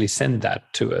actually send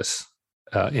that to us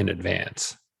in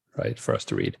advance, right, for us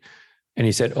to read. And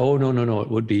he said, oh, no, it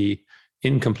would be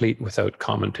incomplete without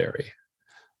commentary.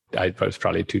 I was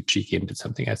probably too cheeky and did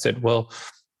something. I said, well,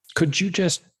 could you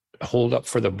just hold up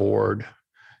for the board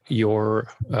your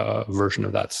version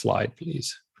of that slide,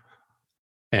 please?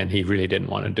 And he really didn't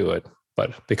want to do it,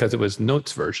 but because it was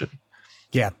notes version.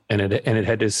 Yeah. And it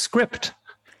had his script.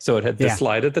 So it had the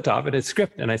slide at the top and his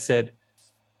script. And I said,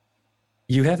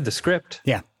 you have the script.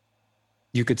 Yeah.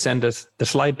 You could send us the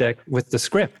slide deck with the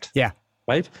script. Yeah.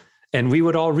 Right? And we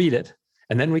would all read it.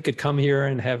 And then we could come here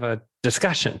and have a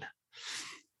discussion.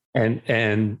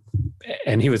 And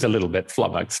he was a little bit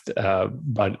flummoxed,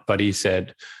 but he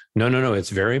said, no, it's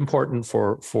very important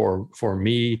for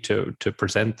me to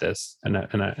present this. And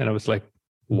I was like,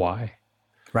 why?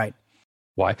 Right.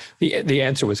 Why? The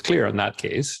answer was clear in that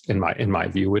case, in my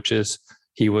view, which is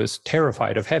he was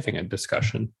terrified of having a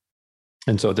discussion.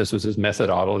 And so this was his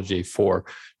methodology for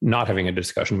not having a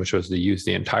discussion, which was to use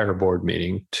the entire board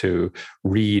meeting to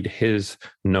read his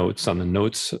notes on the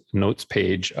notes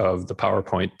page of the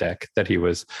PowerPoint deck that he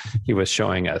was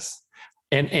showing us.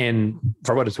 And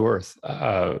for what it's worth,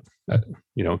 not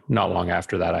long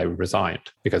after that, I resigned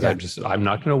because I'm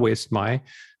not going to waste my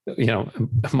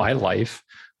life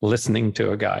listening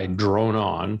to a guy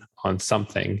drone on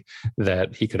something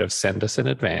that he could have sent us in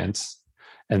advance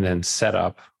and then set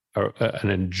up an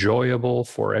enjoyable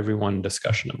for everyone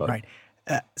discussion about. Right.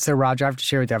 So Roger, I have to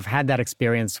share with you, I've had that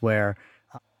experience where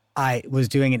I was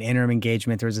doing an interim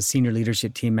engagement. There was a senior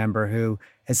leadership team member who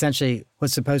essentially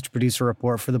was supposed to produce a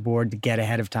report for the board to get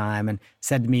ahead of time and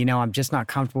said to me, I'm just not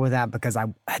comfortable with that because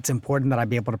it's important that I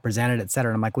be able to present it, et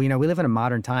cetera. And I'm like, well, we live in a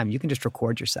modern time. You can just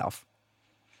record yourself.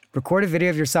 Record a video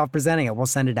of yourself presenting it. We'll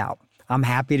send it out. I'm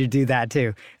happy to do that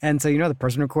too. And so, the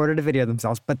person recorded a video of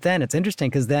themselves, but then it's interesting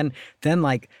because then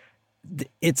like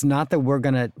it's not that we're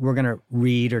gonna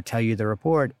read or tell you the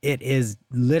report. It is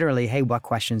literally, hey, what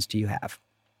questions do you have?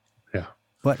 Yeah.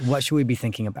 What should we be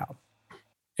thinking about?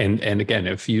 And again,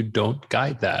 if you don't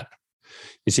guide that,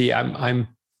 you see,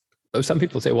 some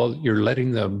people say, well, you're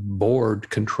letting the board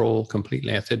control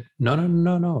completely. I said,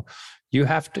 no. You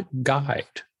have to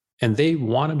guide, and they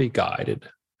want to be guided.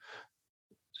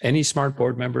 Any smart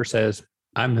board member says,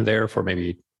 I'm there for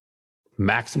maybe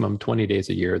maximum 20 days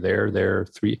a year. They're there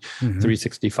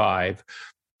 365.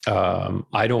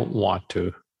 I don't want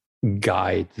to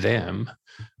guide them,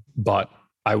 but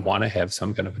I want to have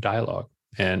some kind of a dialogue.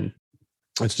 And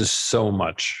it's just so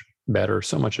much better,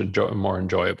 so much more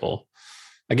enjoyable.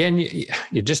 Again,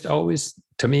 you just always,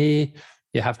 to me,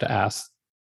 you have to ask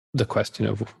the question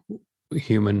of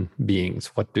human beings.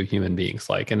 What do human beings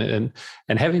like? And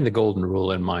having the golden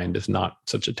rule in mind is not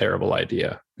such a terrible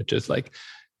idea. Which is like,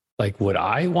 would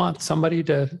I want somebody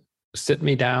to sit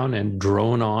me down and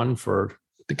drone on for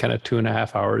the kind of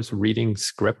 2.5 hours reading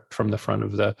script from the front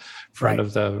of the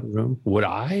of the room? Would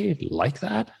I like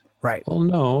that? Right. Well,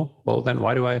 no. Well, then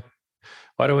why do I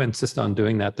insist on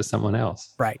doing that to someone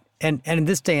else? Right. And in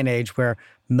this day and age where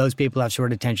most people have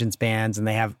short attention spans and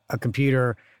they have a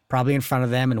computer probably in front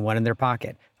of them and one in their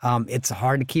pocket, it's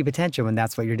hard to keep attention when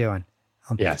that's what you're doing.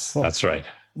 Yes, that's right.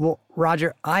 Well,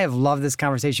 Roger, I have loved this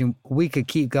conversation. We could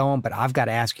keep going, but I've got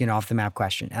to ask you an off the map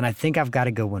question. And I think I've got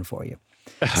a good one for you.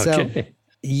 Okay. So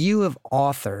you have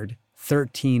authored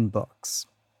 13 books.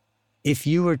 If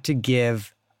you were to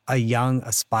give a young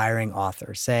aspiring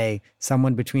author, say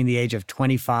someone between the age of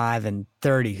 25 and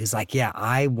 30, who's like, yeah,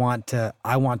 I want to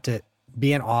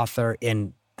be an author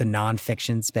in the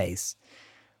nonfiction space,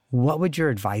 what would your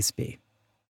advice be?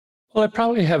 Well, I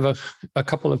probably have a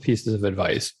couple of pieces of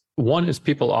advice. One is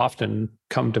people often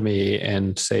come to me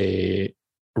and say,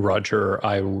 Roger,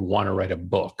 I want to write a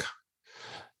book.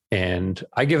 And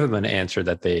I give them an answer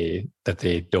that they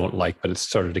don't like, but it's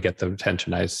sort of to get their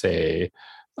attention. I say,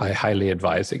 I highly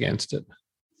advise against it.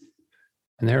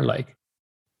 And they're like,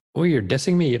 oh, you're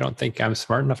dissing me? You don't think I'm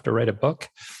smart enough to write a book?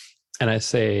 And I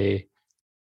say,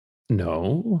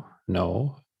 no.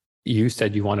 You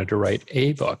said you wanted to write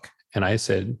a book. And I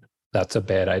said, that's a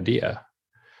bad idea.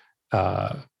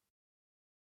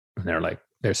 And they're like,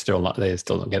 they still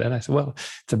don't get it. And I said, well,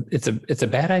 it's a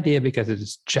bad idea because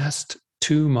it's just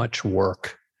too much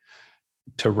work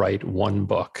to write one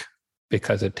book,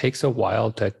 because it takes a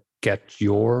while to get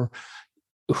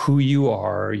who you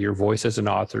are, your voice as an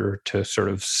author, to sort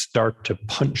of start to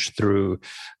punch through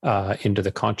into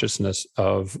the consciousness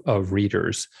of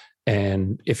readers.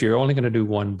 And if you're only going to do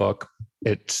one book,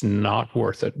 it's not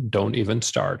worth it. Don't even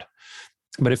start.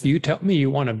 But if you tell me you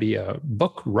want to be a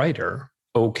book writer,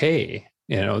 okay,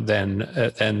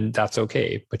 then that's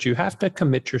okay. But you have to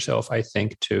commit yourself, I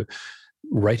think, to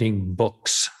writing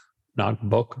books, not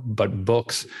book, but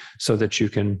books, so that you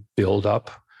can build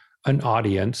up an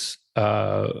audience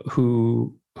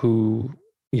who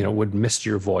would miss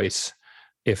your voice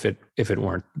if it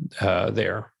weren't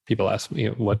there. People ask me,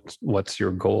 what's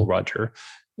your goal, Roger?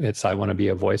 It's, I want to be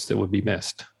a voice that would be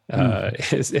missed.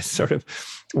 It's sort of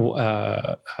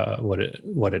what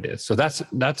it is. So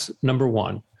that's number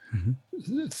one.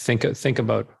 Mm-hmm. Think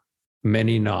about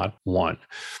many, not one.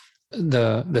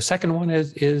 The second one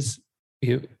is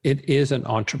it is an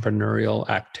entrepreneurial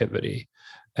activity,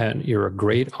 and you're a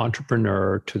great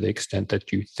entrepreneur to the extent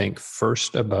that you think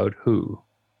first about who?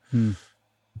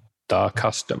 The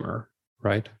customer,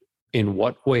 right? In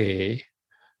what way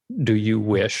do you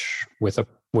wish with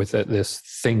this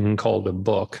thing called a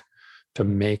book to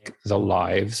make the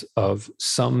lives of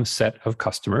some set of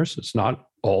customers? It's not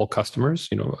all customers.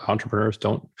 Entrepreneurs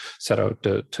don't set out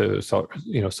to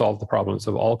solve the problems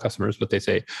of all customers, but they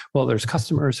say, well, there's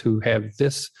customers who have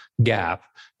this gap,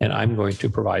 and I'm going to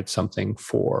provide something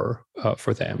for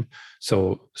them.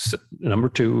 So number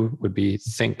two would be,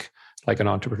 think like an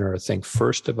entrepreneur. Think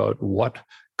first about what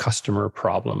customer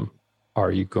problem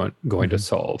are you going to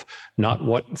solve, not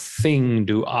what thing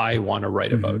do I want to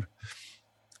write about.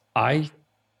 I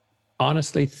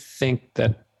honestly think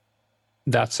that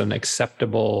that's an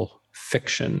acceptable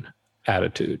fiction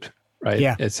attitude, right?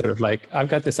 Yeah. It's sort of like, I've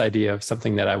got this idea of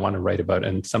something that I want to write about,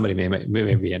 and somebody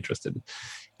may be interested.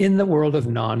 In the world of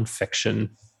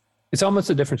nonfiction, it's almost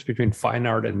the difference between fine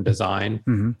art and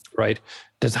design, right?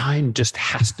 Design just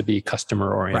has to be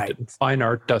customer oriented. Right. Fine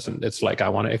art doesn't. It's like, I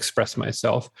want to express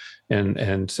myself,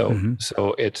 and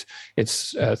so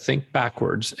it's think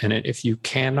backwards. And if you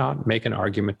cannot make an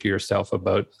argument to yourself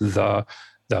about the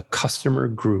customer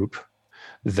group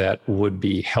that would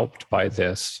be helped by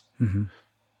this,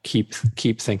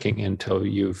 keep thinking until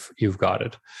you've got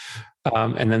it.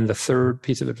 And then the third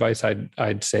piece of advice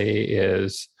I'd say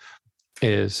is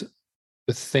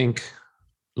think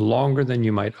longer than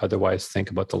you might otherwise think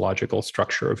about the logical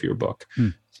structure of your book.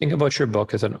 Think about your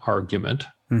book as an argument,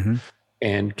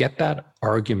 and get that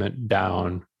argument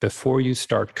down before you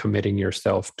start committing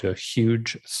yourself to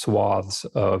huge swaths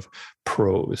of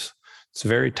prose. It's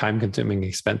very time-consuming,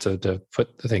 expensive to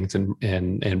put the things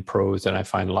in prose, and I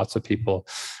find lots of people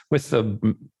with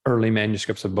the early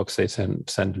manuscripts of books they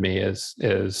send me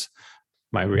is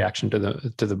my reaction to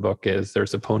the book is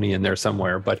there's a pony in there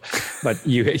somewhere, but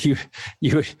you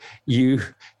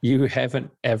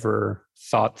haven't ever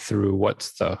thought through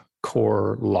what's the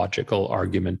core logical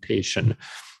argumentation,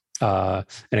 and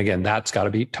again, that's got to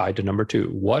be tied to number 2.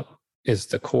 What is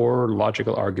the core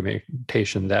logical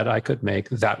argumentation that I could make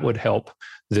that would help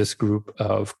this group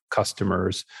of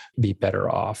customers be better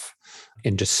off?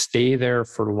 And just stay there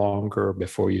for longer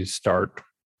before you start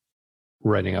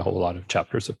writing a whole lot of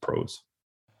chapters of prose.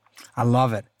 I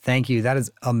love it. Thank you. That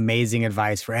is amazing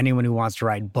advice for anyone who wants to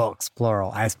write books, plural.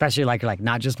 I especially like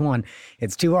not just one.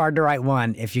 It's too hard to write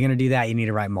one. If you're going to do that, you need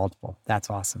to write multiple.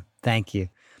 That's awesome. Thank you.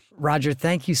 Roger,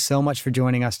 thank you so much for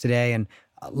joining us today. And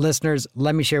listeners,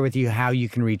 let me share with you how you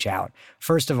can reach out.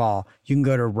 First of all, you can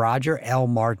go to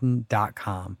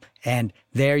rogerlmartin.com, and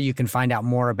there you can find out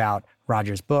more about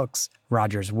Roger's books,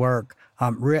 Roger's work.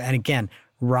 And again,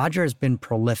 Roger has been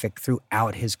prolific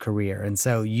throughout his career. And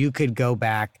so you could go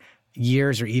back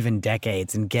years or even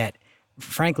decades and get,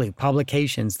 frankly,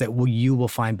 publications that you will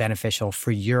find beneficial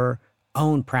for your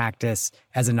own practice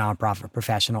as a nonprofit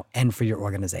professional and for your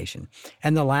organization.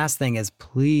 And the last thing is,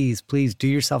 please do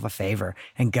yourself a favor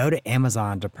and go to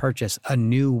Amazon to purchase A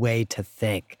New Way to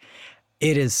Think.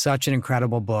 It is such an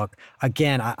incredible book.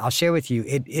 Again, I'll share with you,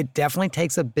 it definitely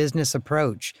takes a business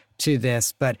approach to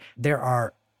this, but there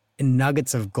are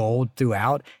nuggets of gold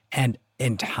throughout, and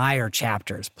entire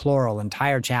chapters, plural,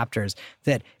 entire chapters,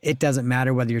 that it doesn't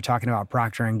matter whether you're talking about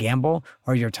Procter & Gamble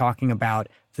or you're talking about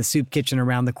the soup kitchen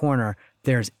around the corner,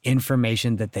 there's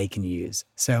information that they can use.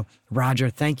 So, Roger,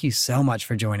 thank you so much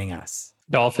for joining us.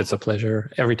 Dolph, it's a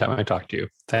pleasure every time I talk to you.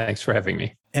 Thanks for having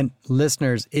me. And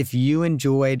listeners, if you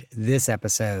enjoyed this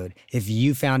episode, if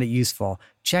you found it useful,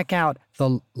 check out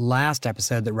the last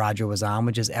episode that Roger was on,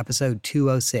 which is episode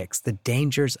 206, The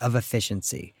Dangers of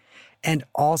Efficiency. And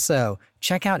also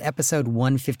check out episode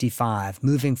 155,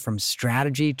 Moving from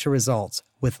Strategy to Results,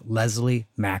 with Leslie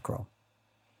Mackerel.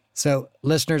 So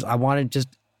listeners, I want to just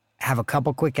have a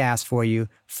couple quick asks for you.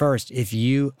 First, if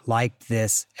you liked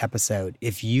this episode,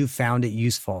 if you found it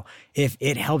useful, if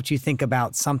it helped you think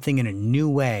about something in a new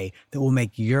way that will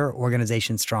make your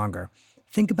organization stronger,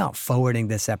 think about forwarding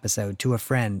this episode to a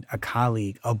friend, a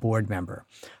colleague, a board member.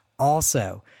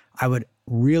 Also, I would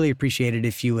really appreciate it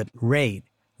if you would rate,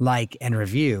 like, and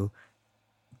review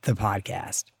the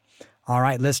podcast. All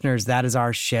right, listeners, that is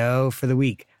our show for the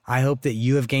week. I hope that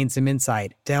you have gained some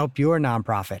insight to help your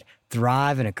nonprofit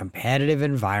thrive in a competitive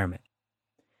environment.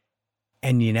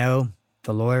 And you know,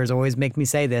 the lawyers always make me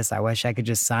say this. I wish I could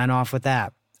just sign off with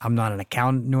that. I'm not an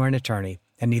accountant nor an attorney,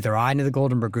 and neither I nor the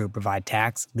Goldenberg Group provide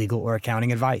tax, legal, or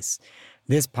accounting advice.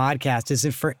 This podcast is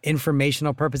for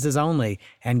informational purposes only,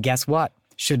 and guess what?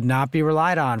 Should not be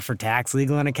relied on for tax,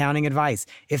 legal, and accounting advice.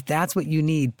 If that's what you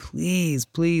need, please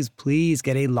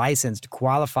get a licensed,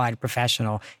 qualified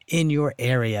professional in your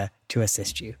area to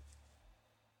assist you.